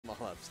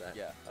little upset.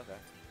 Yeah. Okay.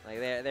 Like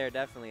they're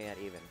definitely at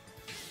even.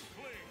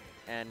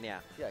 And yeah.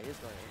 Yeah, he's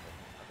going Inkling.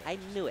 Okay. I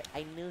knew it.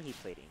 I knew he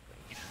played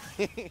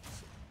Inkling.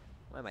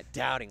 Why am I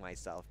doubting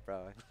myself,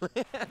 bro?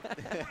 Dude,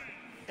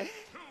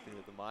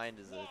 the mind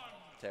is a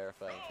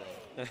terrifying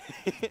thing.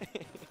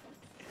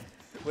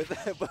 With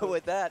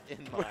that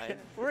in mind,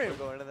 we're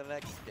going to the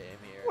next game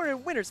here. We're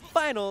in winners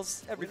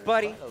finals,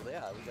 everybody. Winners finals,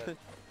 yeah, we got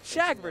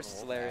Chag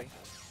versus Larry.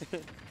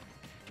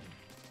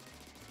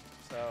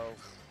 So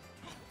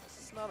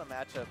this is not a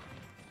matchup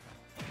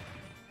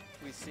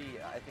we see,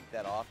 I think,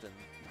 that often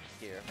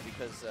here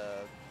because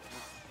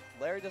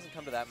Larry doesn't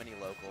come to that many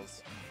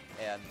locals,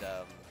 and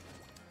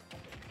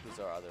who's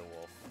our other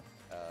wolf?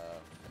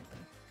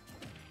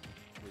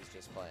 Who's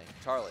just playing?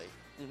 Charlie.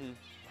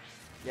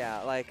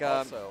 Yeah, like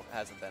Also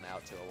hasn't been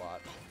out to a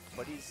lot,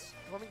 but he's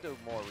coming to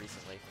more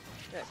recently.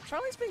 yeah,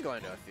 Charlie's been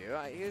going to a few.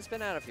 He's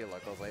been at a few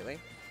locals lately.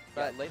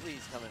 But lately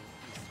he's coming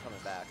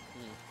back.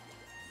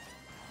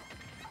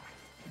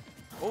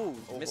 Oh,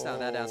 missed out on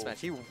that down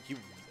smash.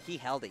 He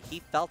held it. He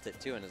felt it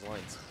too in his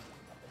loins.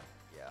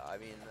 Yeah, I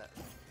mean,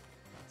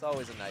 it's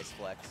always a nice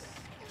flex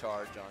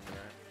charge on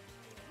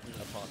your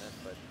opponent,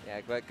 but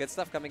Yeah, but good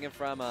stuff coming in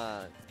from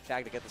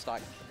Chag to get the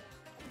stock.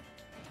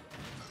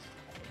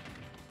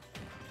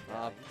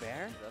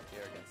 Bear? He's up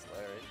here against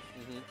Larry.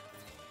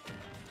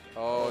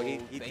 Oh, he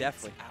baits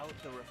definitely. out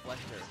the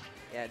reflector.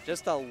 Yeah,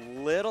 just a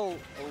little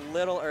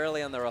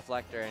early on the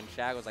reflector, and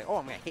Chag was like, "Oh,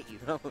 I'm gonna hit you.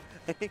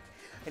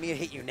 I need to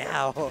hit you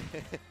now."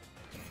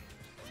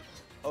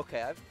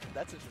 Okay,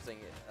 that's interesting.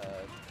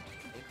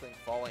 Inkling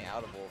falling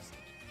out of Wolf's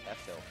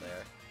F tilt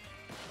there.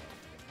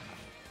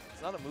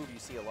 It's not a move you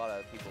see a lot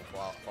of people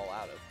fall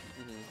out of.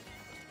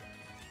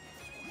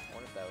 I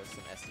wonder if that was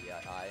some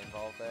SDI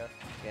involved there.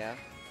 Yeah.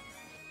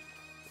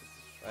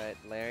 But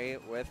Larry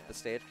with the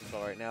stage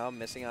control right now,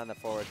 missing on the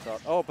forward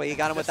tilt. Oh, but he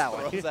got him with that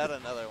one. Throws out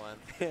another one.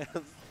 There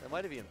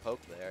might have even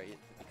poked there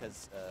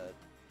because the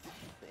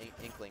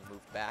Inkling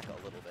moved back a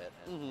little bit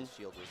and his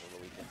shield was a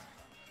little weakened.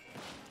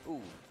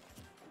 Ooh.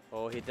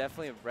 Oh, he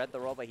definitely read the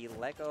roll, but he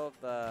let go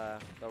of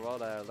the roll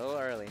a little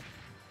early.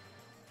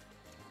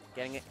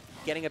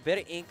 Getting a bit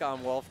of ink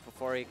on Wolf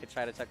before he could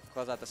try to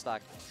close out the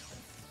stock.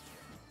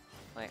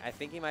 Like, I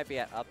think he might be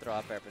at up throw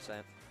up air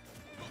percent.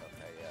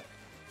 Okay,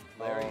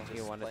 yeah. Larry he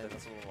just wanted playing to-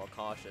 this a little more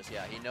cautious.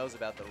 Yeah, he knows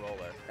about the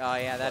roller. Oh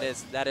yeah, that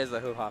is the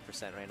hoo-ha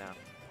percent right now.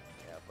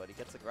 Yeah, but he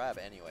gets a grab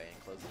anyway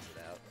and closes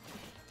it out.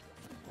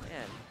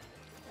 Man,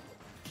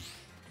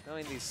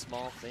 knowing these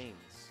small things.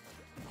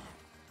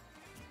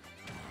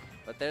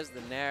 But there's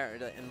the Nair,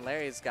 and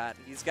Larry's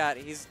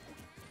he's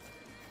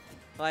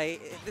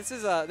like, this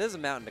is a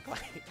mountain to climb.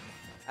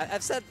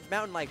 I've said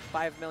mountain like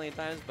 5 million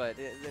times, but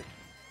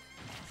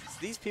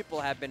these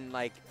people have been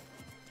like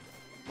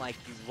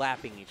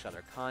lapping each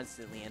other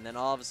constantly, and then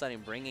all of a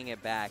sudden bringing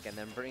it back, and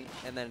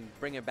then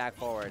bring it back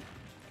forward.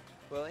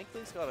 Well,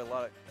 Inkling's got a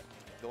lot of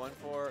going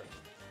for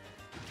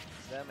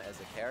them as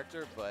a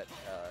character, but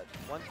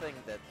one thing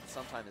that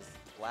sometimes is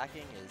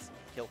lacking is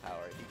kill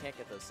power. If you can't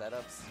get those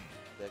setups,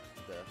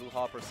 the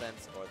hoo-ha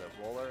percents or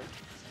the roller,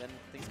 then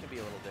things can be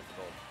a little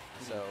difficult.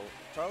 So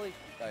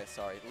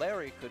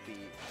Larry could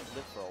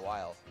live for a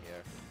while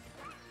here.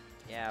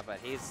 Yeah, but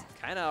he's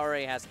kind of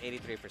already has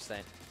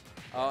 83%.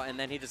 Oh, and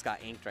then he just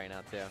got inked right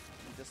now too.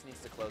 He just needs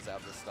to close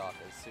out the stock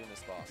as soon as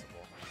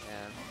possible.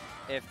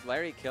 Yeah. If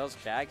Larry kills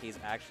Chag, he's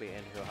actually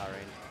in hoo-ha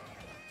range.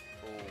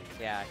 Ooh.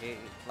 Yeah,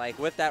 like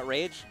with that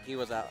rage, he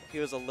was out. He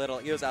was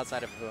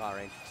outside of hoo-ha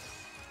range.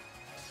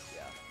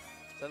 Yeah.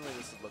 Suddenly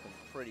this is looking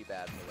pretty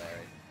bad for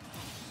Larry.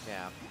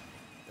 Yeah.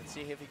 Let's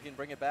see if he can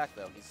bring it back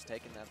though. He's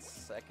taking that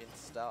second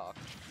stock.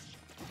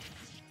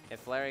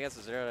 If Larry gets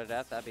a 0 to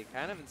death, that'd be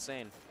kind of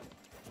insane.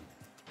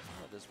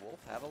 Does Wolf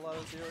have a lot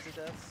of 0 to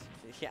deaths?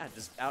 Yeah,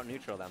 just out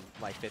neutral them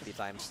like 50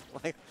 times,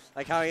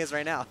 like how he is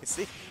right now.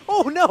 See?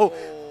 Oh no!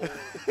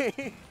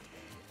 Oh.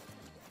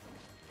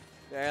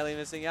 Barely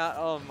missing out.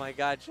 Oh my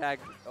God, Chag.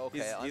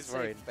 Okay, he's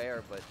worried.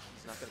 Fair, but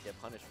he's not gonna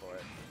get punished for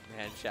it.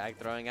 And Chag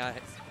throwing out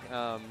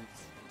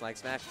like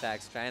smash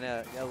attacks, trying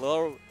to a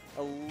little.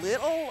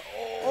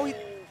 Oh,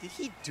 did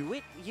he do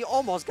it? He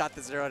almost got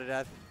the 0 to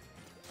death.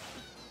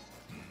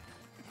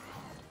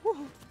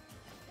 Woo.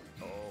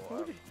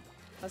 Oh,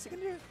 how's he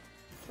gonna do it?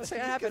 What's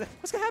gonna happen?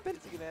 What's gonna happen?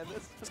 Is he gonna end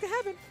this? What's gonna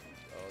happen?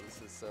 Oh,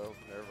 this is so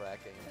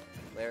nerve-wracking.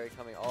 Larry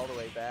coming all the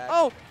way back.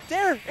 Oh,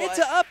 there! It's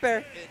an up air.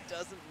 It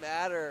doesn't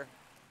matter.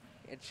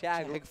 And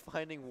Chag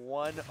finding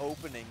one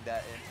opening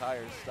that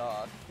entire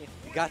stock.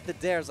 got the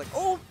dares. Like,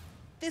 oh,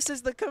 this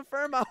is the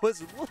confirm I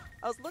was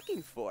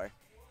looking for.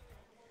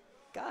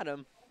 Got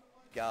him.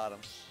 Got him.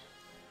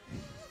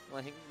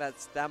 Like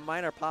that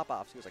minor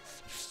pop-offs. He was like,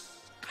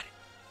 got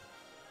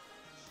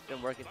it.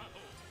 Been working.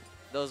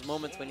 Those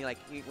moments when you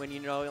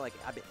know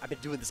I've been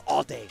doing this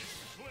all day.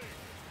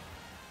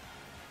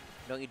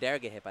 Don't you dare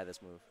get hit by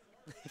this move.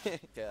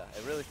 Yeah,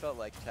 it really felt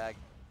like Chag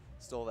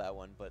stole that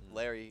one, but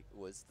Larry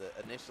was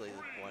initially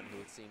the one who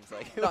it seems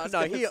like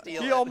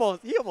he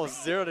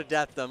almost 0 to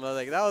death them. I was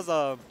like, that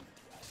was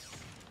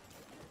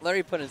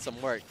Larry put in some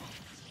work.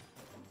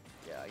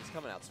 Yeah, he's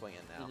coming out swinging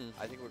now.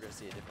 I think we're gonna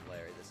see a different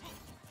Larry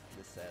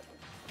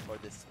or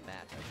this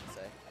match, I should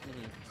say.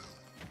 Mm-hmm.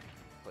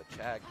 But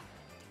Chag,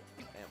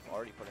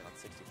 already putting on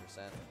 60%,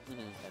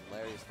 and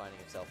Larry is finding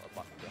himself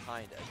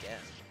behind again.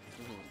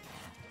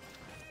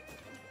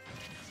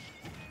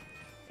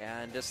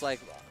 And just like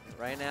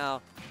right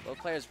now, both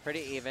players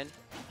pretty even,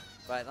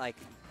 but like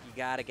you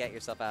gotta get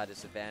yourself out of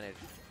disadvantage.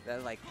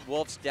 That like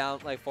Wolf's down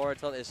like forward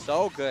tilt is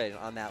so good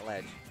on that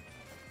ledge,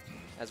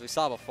 as we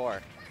saw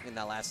before in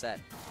that last set.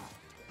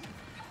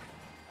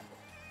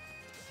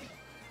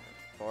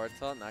 Forward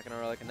tilt, not gonna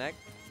really connect.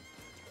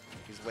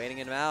 He's waiting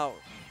him out.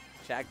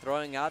 Chag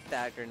throwing out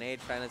that grenade,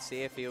 trying to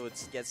see if he would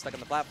get stuck on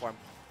the platform.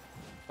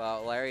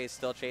 But Larry is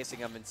still chasing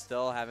him and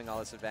still having all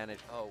this advantage.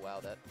 Oh wow,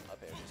 that up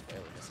air just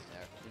barely missing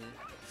there.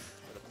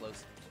 For the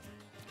close,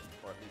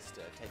 or at least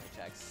taking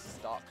Chag's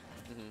stock.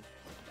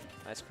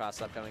 Nice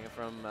cross up coming in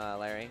from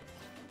Larry.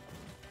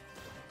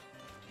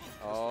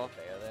 Oh,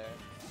 fair there.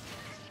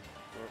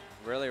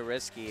 Really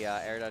risky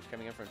air dodge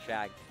coming in from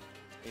Chag.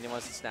 He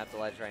wants to snap the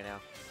ledge right now.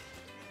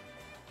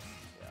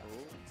 Yeah,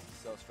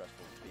 it's so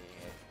stressful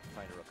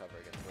trying to recover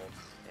against Wolves.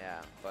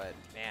 Yeah, but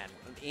man,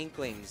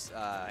 Inkling's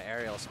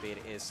aerial speed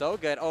is so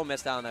good. Oh,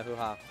 missed out on the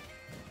hoo-ha.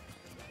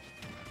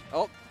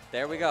 Oh,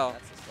 there we go.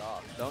 That's a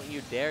stop. Don't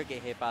you dare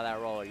get hit by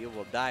that roller. You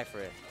will die for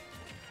it.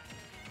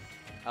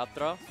 Up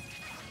throw.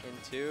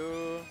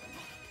 Into.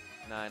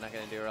 No, not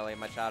going to do really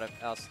much out of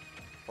else.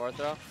 Forward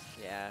throw.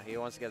 Yeah, he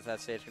wants to get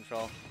that stage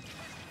control.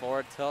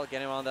 Forward tilt,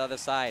 get him on the other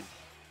side.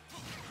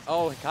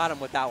 Oh, he caught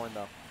him with that one,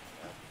 though.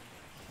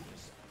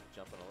 Just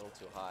jumping a little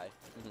too high.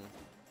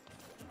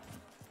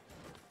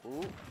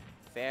 Ooh,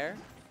 fair.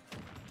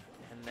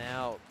 And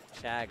now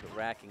Chag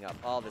racking up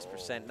all this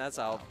percent. That's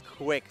a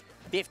quick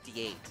 58.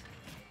 Yeah,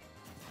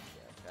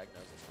 Chag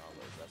knows his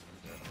combos, that's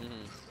for sure.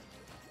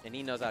 And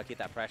he knows how to keep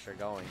that pressure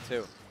going,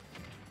 too.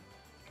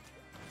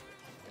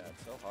 Yeah,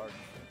 it's so hard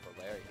for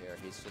Larry here.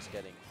 He's just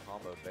getting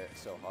comboed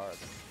so hard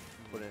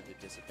and put into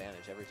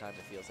disadvantage. Every time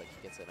it feels like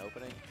he gets an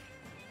opening,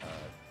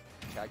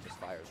 Chag just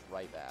fires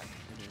right back.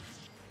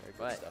 Very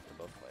good stuff to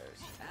both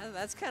players.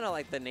 That's kind of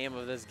like the name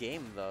of this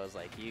game, though. Is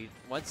like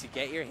once you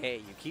get your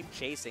hit, you keep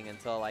chasing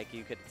until like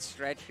you could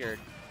stretch your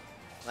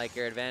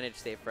advantage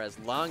state for as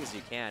long as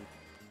you can,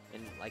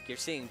 and like you're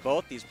seeing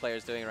both these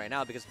players doing it right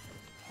now. Because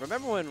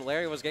remember when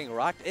Larry was getting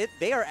rocked?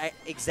 They are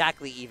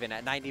exactly even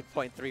at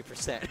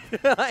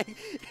 90.3%, like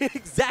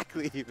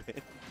exactly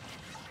even.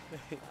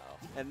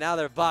 And now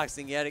they're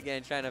boxing yet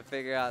again, trying to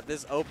figure out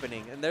this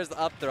opening. And there's the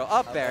up throw,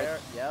 up air.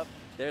 Yep.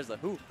 There's the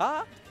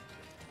hoo-ha.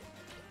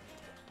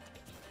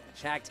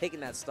 Chag taking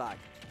that stock.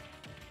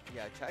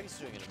 Yeah, Chag is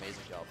doing an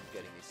amazing job of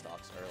getting these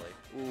stocks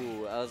early.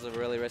 Ooh, that was a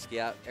really risky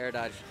air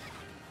dodge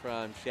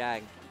from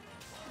Chag.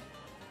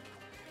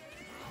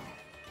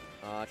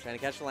 Trying to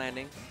catch the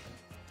landing.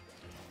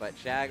 But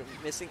Chag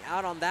missing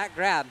out on that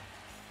grab.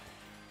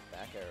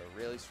 Back air, a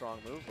really strong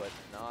move, but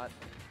not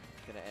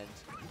going to end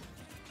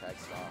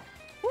Chag's stock.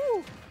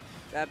 Woo!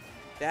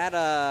 That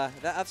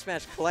up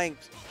smash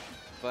clanked.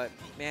 But,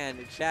 man,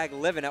 Chag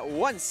living at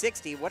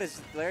 160. What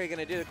is Larry going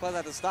to do to close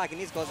out the stock? He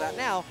needs to close out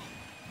now.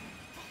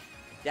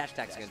 Dash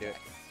attack's going to do it.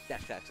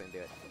 Dash attack's going to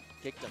do it.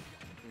 Kicked him.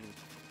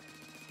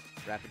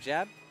 Rapid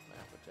jab.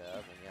 Rapid jab.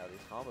 And, yeah,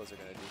 these combos are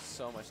going to do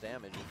so much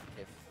damage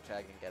if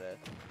Chag can get a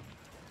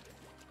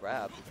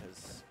grab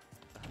because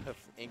of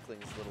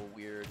Inkling's little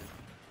weird,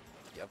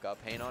 I've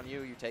got pain on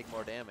you, you take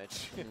more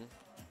damage.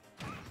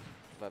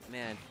 But,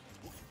 man,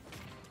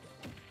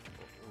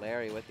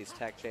 Larry with these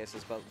tech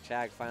chases, but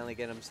Chag finally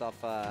getting himself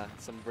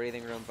some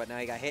breathing room, but now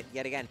he got hit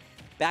yet again.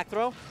 Back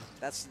throw,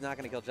 that's not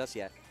going to kill just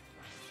yet.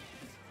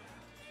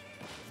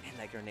 Man,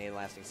 that grenade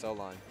lasting so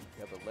long.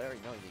 Yeah, but Larry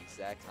knowing the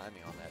exact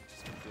timing on that,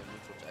 just doing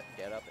neutral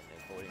get up and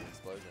avoiding the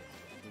explosion.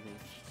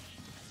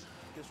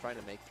 He was trying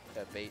to bait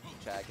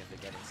Chag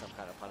into getting some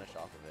kind of punish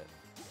off of it,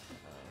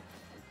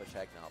 but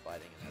Chag not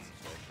biting in that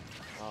situation.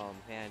 Oh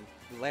man,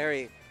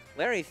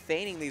 Larry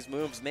feigning these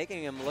moves,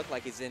 making him look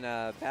like he's in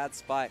a bad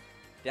spot.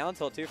 Down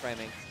tilt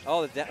 2-framing.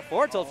 Oh, the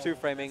forward tilt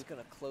 2-framing. He's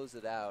going to close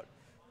it out.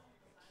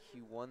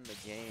 He won the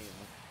game.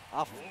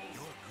 Off.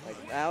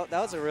 Like, that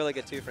was a really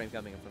good 2-frame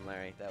coming in from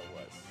Larry. That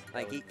was.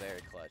 Like that was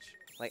very clutch.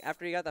 Like,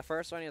 after he got the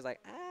first one, he was like,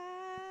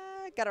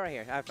 got it right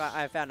here.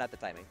 I found out the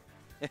timing.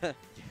 Yeah.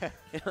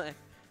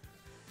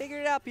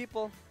 Figure it out,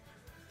 people.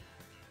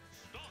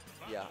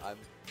 Yeah,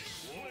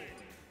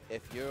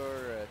 if you're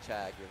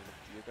Chag,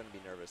 you're going to be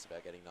nervous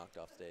about getting knocked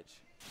off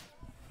stage.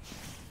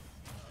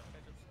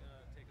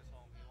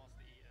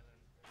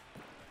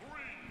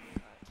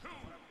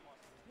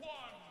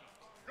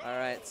 All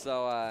right,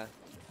 so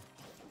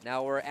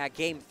now we're at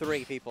game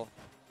 3, people.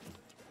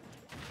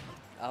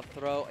 Up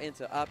throw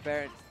into up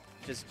air,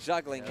 just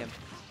juggling him.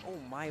 Oh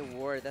my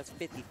word, that's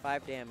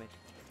 55 damage.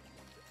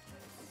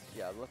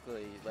 Yeah,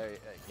 luckily Larry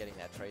getting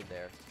that trade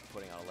there,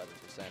 putting on 11%,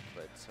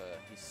 but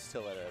he's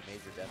still at a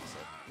major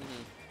deficit.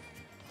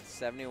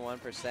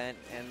 71%,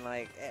 and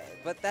like,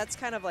 but that's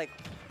kind of like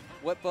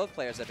what both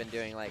players have been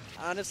doing. Like,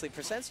 honestly,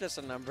 percent's just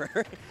a number.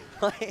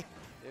 Like,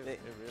 it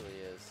really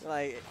is.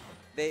 Like,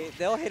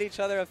 they'll hit each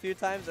other a few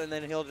times, and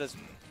then he'll just.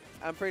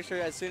 I'm pretty sure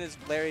as soon as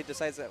Larry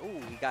decides that,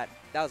 ooh, that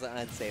was an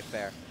unsafe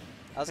fair.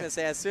 I was gonna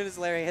say as soon as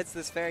Larry hits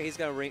this fair, he's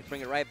gonna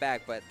bring it right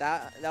back. But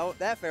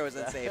that fair was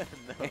unsafe.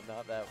 No,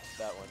 not that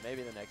one.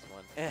 Maybe the next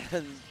one.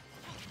 And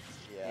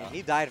Yeah.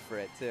 he died for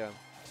it too.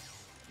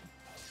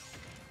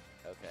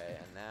 Okay,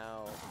 and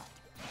now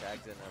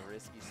Chag's in a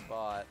risky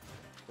spot.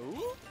 Ooh.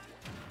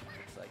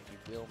 Looks like he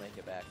will make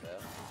it back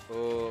though.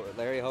 Ooh,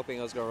 Larry hoping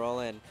it was gonna roll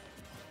in.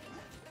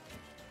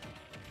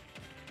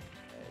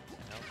 Okay,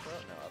 down throw?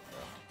 No, up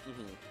throw.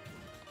 Mm-hmm.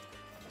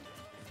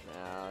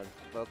 Now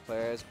both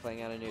players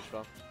playing out of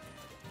neutral.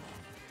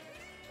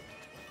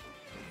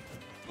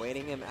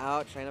 Waiting him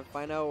out, trying to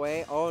find a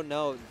way. Oh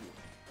no,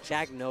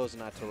 Chag knows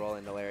not to roll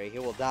into Larry. He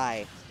will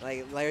die.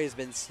 Like Larry's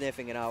been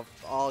sniffing it out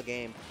all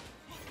game.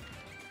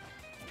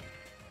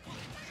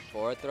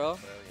 Forward throw. Yeah.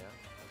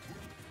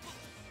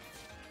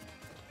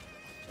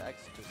 Chag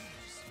just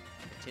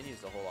continues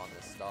to hold on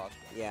this stock.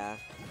 Yeah.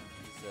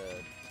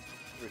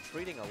 He's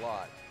retreating a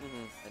lot,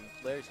 and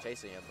Larry's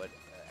chasing him, but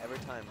every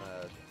time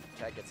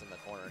Chag gets in the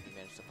corner, he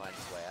managed to find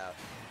his way out.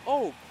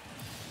 Oh,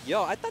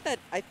 yo,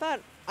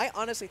 I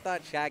honestly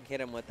thought Chag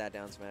hit him with that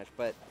down smash,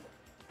 but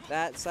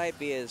that side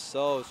B is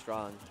so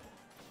strong.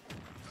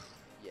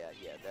 Yeah,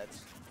 that's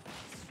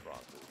a strong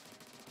move.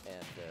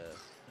 And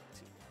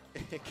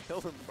to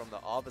kill him from the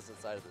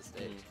opposite side of the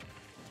stage.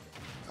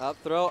 Up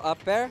throw,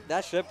 up air,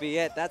 that should be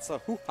it. That's a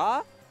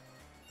hoo-ha.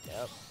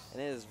 Yep.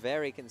 And it is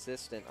very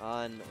consistent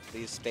on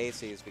these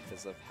spacies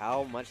because of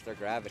how much their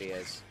gravity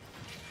is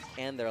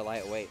and their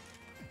lightweight.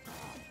 Yeah,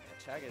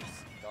 Chag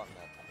has gotten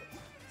that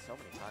so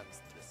many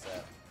times this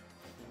set.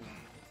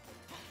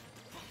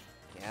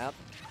 Yep.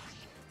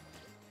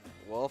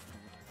 Wolf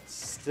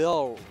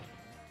still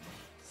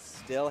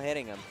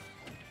hitting him.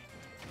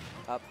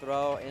 Up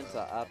throw into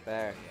up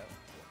air. Yep.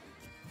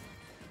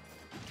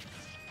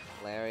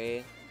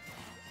 Larry,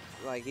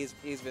 like he's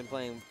been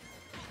playing.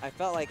 I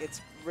felt like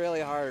it's really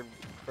hard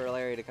for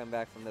Larry to come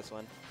back from this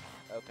one.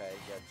 Okay,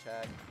 yeah,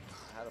 Chag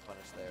had a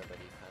punish there, but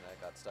he kind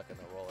of got stuck in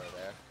the roller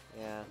there.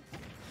 Yeah.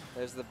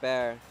 There's the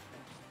bear.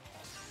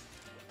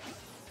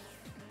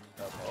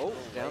 Okay. Oh,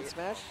 down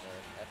smash.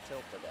 F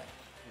tilt, but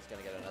he's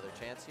gonna get another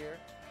chance here.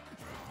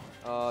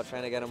 Oh,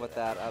 trying to get him with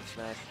that up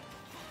smash.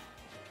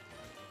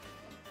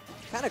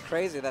 Kind of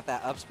crazy that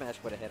up smash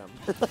would have hit him.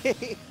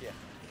 Yeah.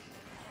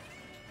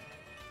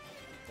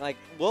 Like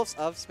Wolf's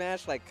up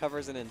smash like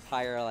covers an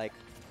entire like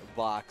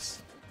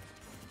box,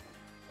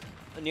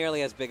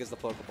 nearly as big as the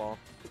Pokeball.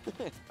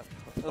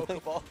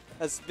 Pokeball?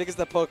 As big as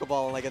the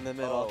Pokeball, like in the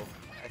middle. Oh,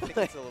 I think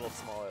it's a little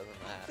smaller than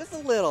that. Just a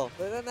little,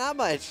 but not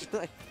much.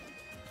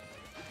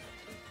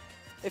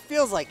 It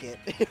feels like it.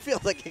 It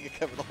feels like he could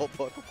cover the whole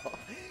Pokeball.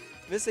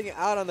 Missing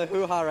out on the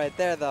hoo-ha right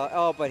there, though.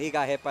 Oh, but he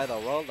got hit by the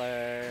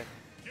roller.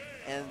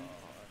 And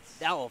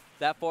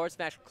that forward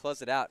smash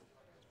closed it out.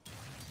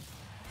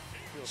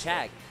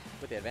 Chag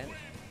with the advantage.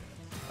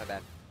 My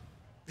bad.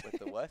 With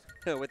the what?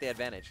 With the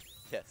advantage.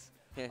 Yes.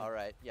 All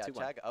right. Yeah, 2-1.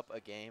 Chag up a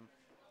game.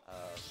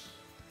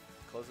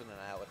 Closing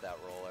it out with that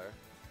roller.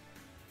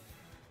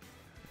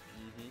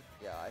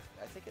 Yeah,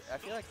 I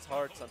feel like it's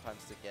hard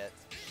sometimes to get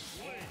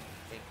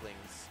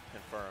inklings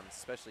confirmed,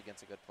 especially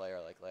against a good player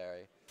like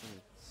Larry.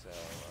 So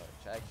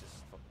Chag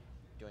just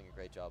doing a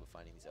great job of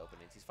finding these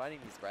openings. He's finding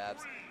these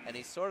grabs, and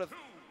he's sort of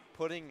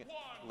putting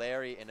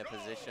Larry in a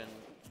position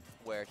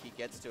where he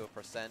gets to a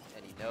percent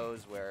and he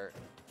knows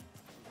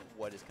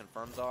what his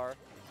confirms are,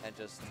 and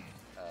just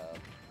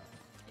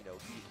you know,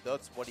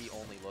 that's what he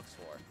only looks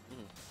for,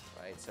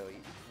 right? So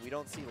we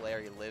don't see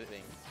Larry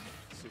living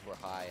super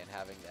high and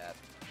having that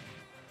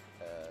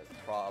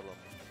problem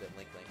that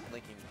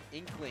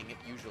Inkling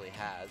usually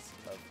has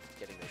of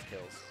getting those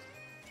kills.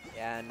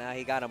 Yeah, and now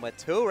he got him with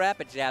 2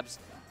 rapid jabs.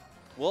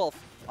 Wolf,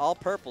 all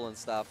purple and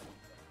stuff.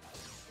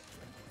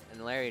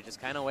 And Larry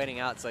just kind of waiting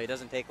out so he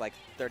doesn't take like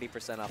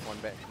 30% off one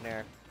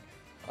nair.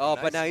 Oh,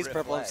 Nice but now he's rip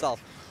purple leg.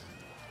 himself.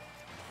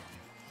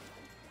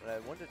 But I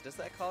wonder, does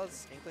that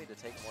cause Inkling to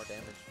take more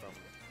damage from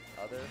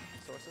other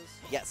sources?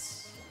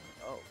 Yes.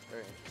 Oh,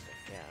 very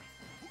interesting.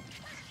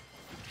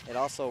 Yeah. It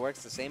also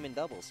works the same in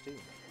doubles too.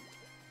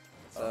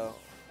 So,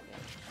 yeah.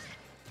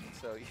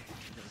 So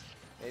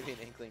maybe an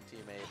Inkling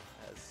teammate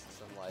has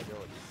some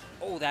liabilities.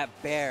 Oh, that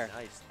bear.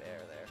 Nice bear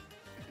there.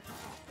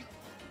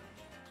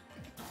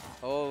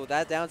 Oh,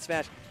 that down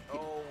smash.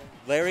 Oh.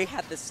 Larry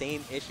had the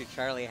same issue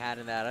Charlie had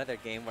in that other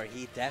game where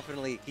he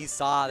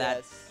saw that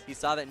Yes. he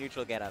saw that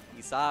neutral get up.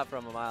 He saw it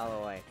from a mile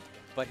away.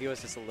 But he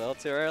was just a little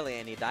too early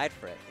and he died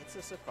for it. It's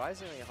a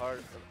surprisingly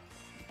hard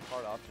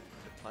option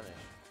to punish.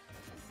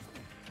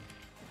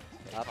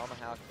 Okay, Up.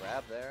 Tomahawk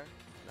grab there.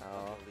 No.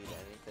 Not gonna lead to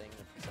anything.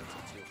 The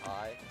percent's too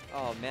high.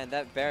 Oh man,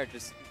 that bear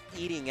just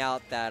eating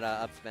out that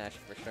up smash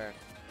for sure.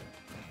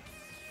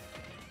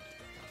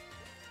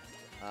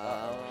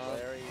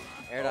 Larry.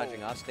 Air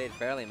dodging off stage,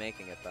 barely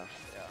making it though.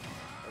 Yeah.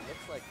 It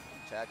looks like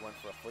Chag went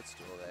for a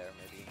footstool there,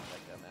 maybe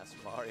like a Master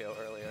Mario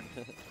earlier.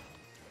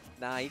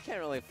 Nah, you can't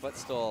really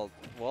footstool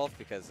Wolf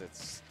because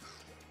it's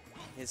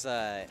his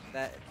that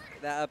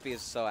uppie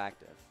is so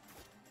active.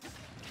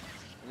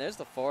 And there's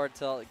the forward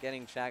tilt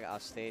getting Chag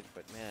off stage,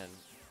 but man,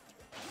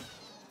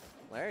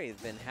 Larry's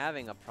been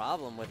having a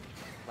problem with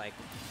like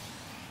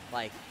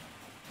like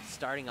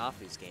starting off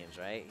these games,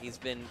 right? He's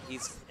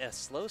a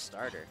slow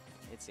starter,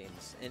 it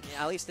seems, and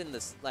at least in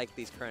this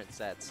these current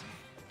sets.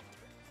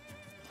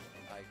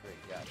 I agree.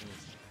 Yeah,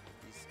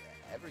 he's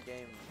every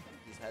game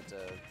he's had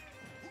to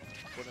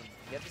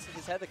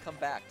he's had to come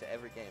back to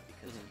every game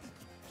because he's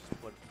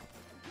just put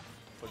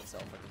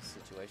himself in a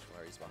situation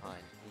where he's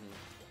behind.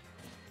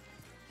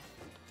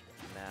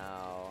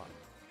 Now,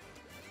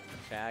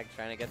 Chag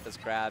trying to get this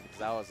grab because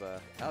that was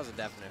a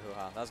definite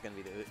hoo-ha. That was going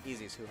to be the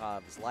easiest hoo-ha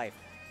of his life.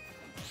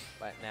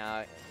 But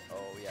now,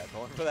 Oh yeah,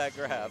 going for that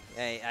grab.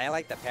 hey, I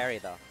like the parry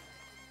though.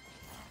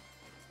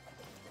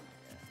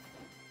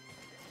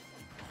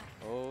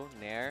 Oh,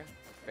 Nair,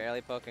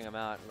 barely poking him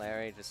out.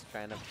 Larry just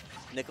trying to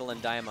nickel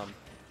and dime him.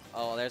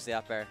 Oh, there's the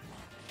up air.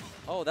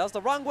 Oh, that was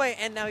the wrong way,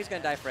 and now he's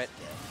going to die for it.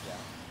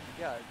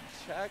 Yeah,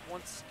 Chag,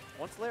 once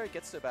Larry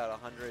gets to about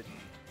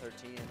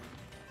 113,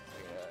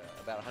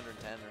 about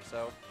 110 or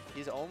so,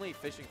 he's only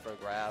fishing for a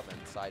grab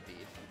and side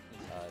beat.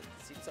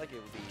 Seems like it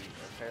would be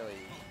a fairly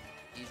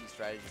easy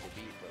strategy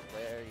to beat, but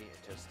Larry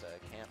just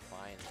can't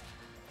find...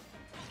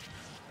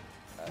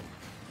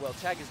 well,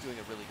 Chag is doing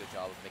a really good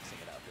job of mixing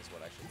it up, is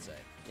what I should say.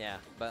 Yeah,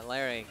 but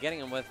Larry getting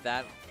him with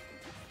that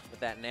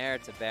Nair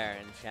to bear,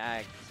 and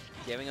Chag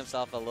giving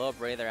himself a little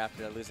breather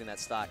after losing that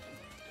stock.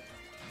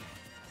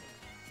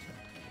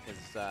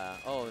 Because,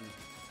 oh,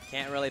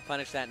 can't really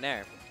punish that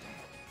Nair.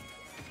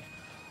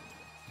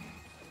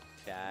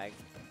 Chag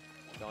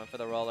going for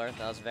the roller.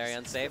 That was very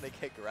unsafe. They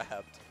get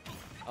grabbed.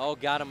 Oh,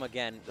 got him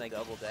again. Like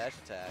Double dash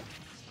attack.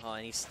 Oh,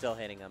 and he's still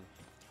hitting him.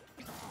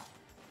 Okay,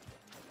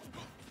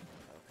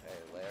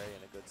 Larry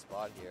in a good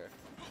spot here.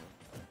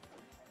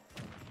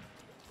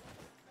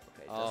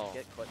 Okay, doesn't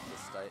get quite the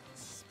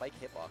spike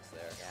hitbox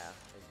there. Yeah,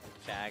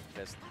 Chag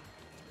just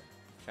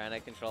trying to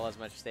control as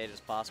much stage as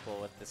possible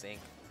with this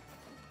ink.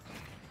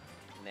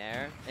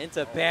 Nair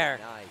into bear.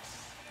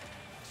 Nice.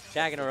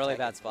 Chag in a really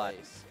bad spot.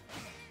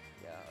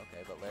 Yeah,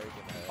 okay, but Larry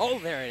can... Oh,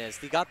 there it is.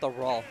 He got the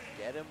roll.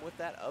 Get him with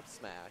that up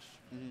smash.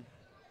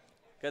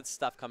 Good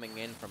stuff coming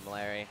in from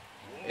Larry.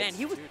 Man,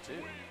 he was... 2-2.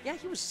 Yeah,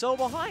 he was so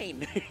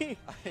behind. He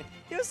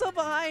was so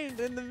behind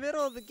in the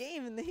middle of the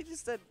game, and he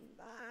just said,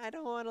 I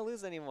don't want to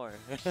lose anymore.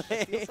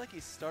 It feels like he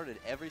started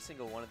every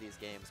single one of these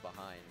games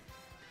behind.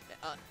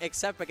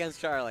 Except against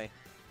Charlie.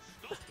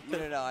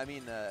 No, I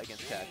mean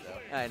against Chag,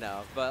 though. I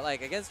know, but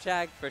like against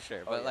Chag for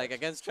sure. But like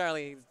against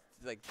Charlie,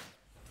 like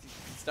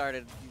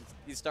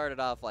he started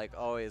off like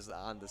always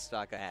on the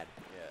stock ahead.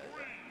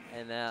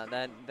 Yeah.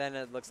 And then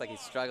it looks like he's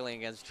struggling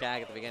against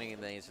Chag at the beginning,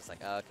 and then he's just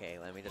like, okay,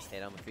 let me just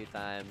hit him a few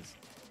times.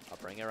 I'll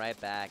bring it right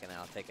back, and then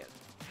I'll take it.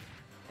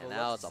 And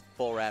that was a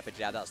full rapid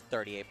jab. That was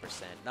 38%.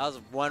 That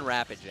was one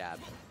rapid jab.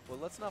 Well,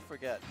 let's not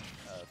forget,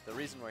 the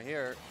reason we're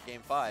here,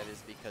 Game 5,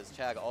 is because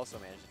Chag also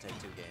managed to take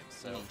 2 games.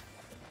 So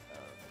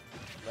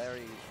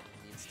Larry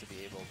needs to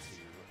be able to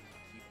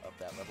keep up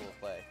that level of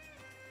play.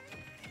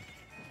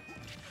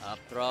 Up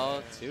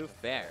throw to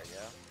fair. Yeah.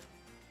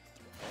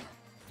 Okay.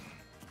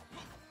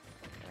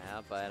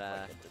 Yeah, but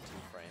Get the 2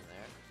 frame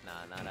there.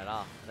 nah, not at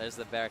all. There's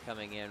the bear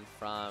coming in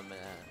from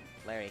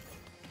Larry.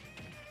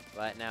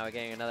 But now we're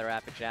getting another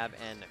rapid jab,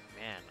 and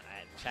man,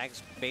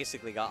 Chag's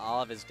basically got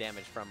all of his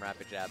damage from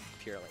rapid jab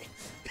purely.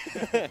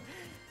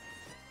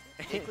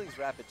 Inkling's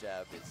rapid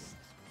jab is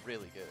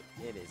really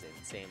good. It is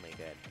insanely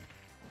good.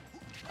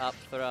 Up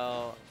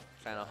throw,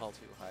 trying to hold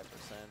too high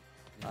percent.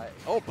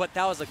 Oh, but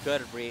that was a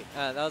good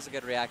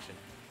reaction.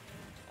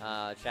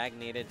 Chag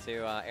needed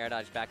to air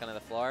dodge back onto the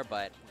floor,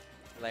 but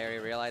Larry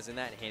realizing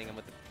that and hitting him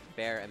with the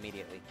bear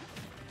immediately.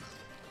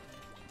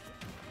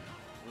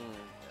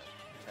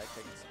 Chag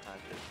taking some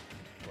time to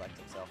collect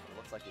himself, and it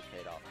looks like he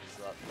paid off. He's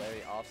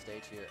Larry off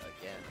stage here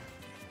again.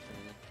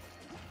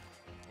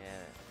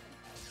 Yeah.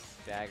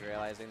 Chag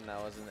realizing that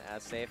wasn't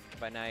as safe,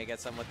 but now he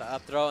gets him with the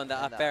up throw and the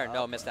up air.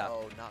 No, missed out.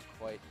 Oh, not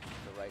quite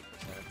the right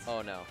percent.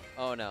 Oh no.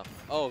 Oh no.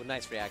 Oh,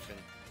 nice reaction.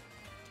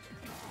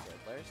 Good.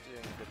 Larry's doing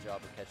a good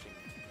job of catching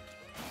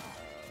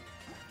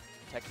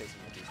tech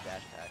chasing with these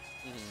dash attacks.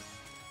 And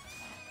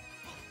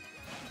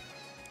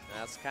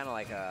that's kind of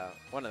like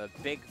one of the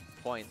big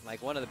points,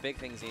 like one of the big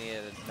things you need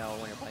to know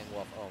when you're playing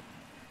Wolf. Oh,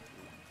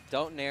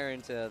 don't nair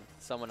into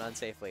someone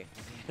unsafely.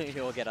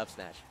 You will get up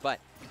smash.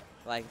 But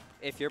like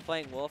if you're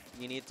playing Wolf,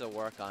 you need to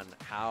work on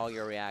how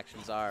your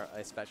reactions are,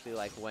 especially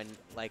like when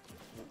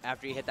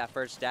after you hit that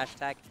first dash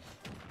attack.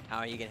 How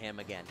are you gonna hit him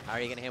again? How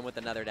are you gonna hit him with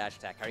another dash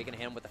attack? How are you gonna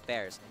hit him with the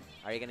fairs?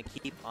 How are you gonna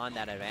keep on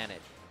that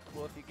advantage?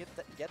 Well, if you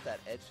get that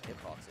edge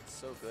hitbox, it's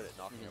so good at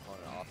knocking your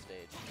opponent off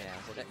stage. Yeah.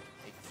 Putting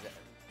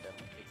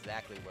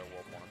exactly where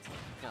Wolf wants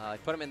him.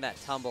 Like put him in that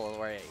tumble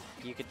where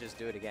you could just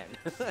do it again.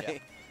 Yeah.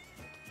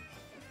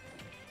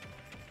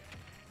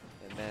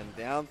 And then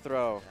down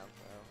throw. Down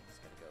throw. It's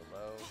going to go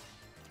low,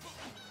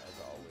 as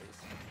always.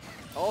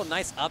 Oh,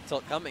 nice up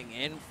tilt coming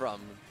in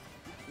from...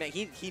 Man,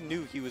 he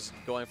knew he was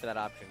going for that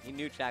option. He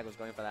knew Chag was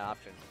going for that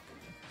option.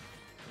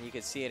 And you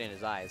could see it in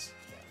his eyes.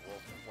 Yeah,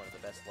 Wolf, one of the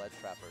best ledge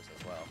trappers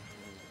as well.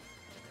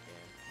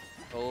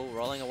 Oh,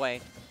 rolling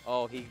away.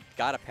 Oh, he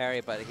got a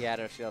parry, but he had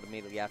a shield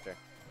immediately after.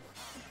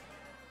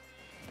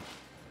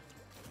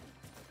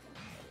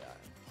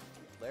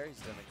 Larry's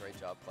done a great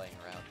job playing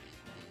around these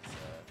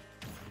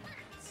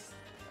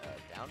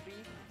down B,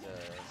 the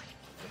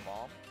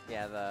bomb.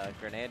 Yeah, the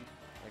grenade.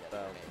 Like Yeah,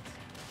 the grenades.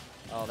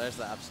 oh, there's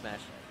the up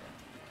smash.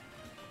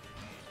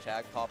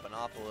 Chag popping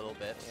off a little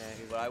bit. Yeah,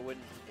 he's- but I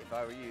wouldn't, if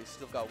I were you,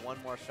 still got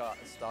one more stock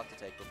to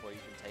take before you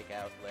can take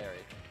out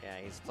Larry. Yeah,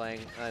 he's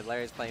playing.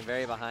 Larry's playing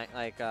very behind,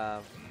 like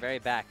very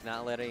back,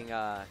 not letting,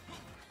 not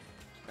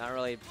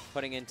really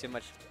putting in too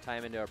much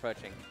time into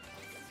approaching.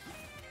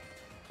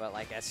 But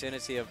like as soon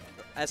as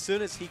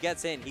he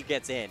gets in,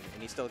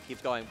 and he still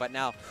keeps going. But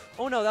now,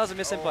 oh no, that was a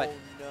misinput. Oh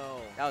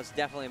no. That was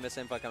definitely a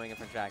misinput coming in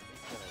from Chag.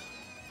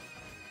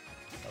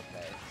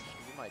 Okay,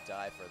 you might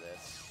die for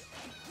this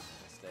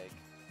mistake.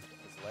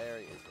 Because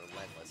Larry is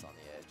relentless on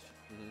the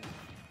edge.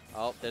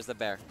 Oh, there's the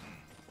bear.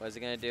 What is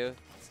he gonna do?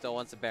 Still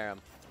wants to bear him.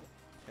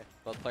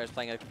 Both players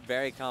playing a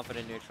very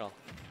confident neutral.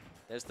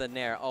 There's the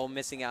nair. Oh,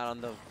 missing out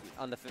on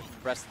the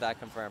rest of that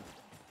confirmed.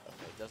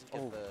 Okay, doesn't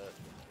get the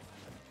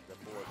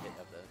forward hit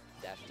of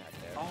the dash attack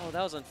there. Oh,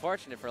 that was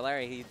unfortunate for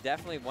Larry. He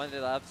definitely wanted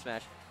the up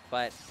smash,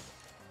 but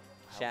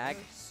Chag Larry's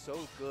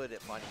so good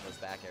at finding those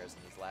back airs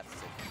in these last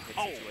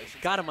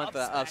situations. got him on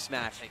the up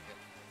smash.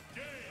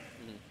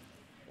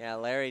 Yeah,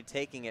 Larry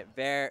taking it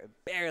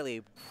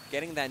barely,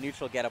 getting that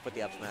neutral get up with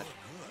the up smash.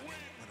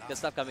 Good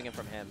stuff coming in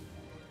from him.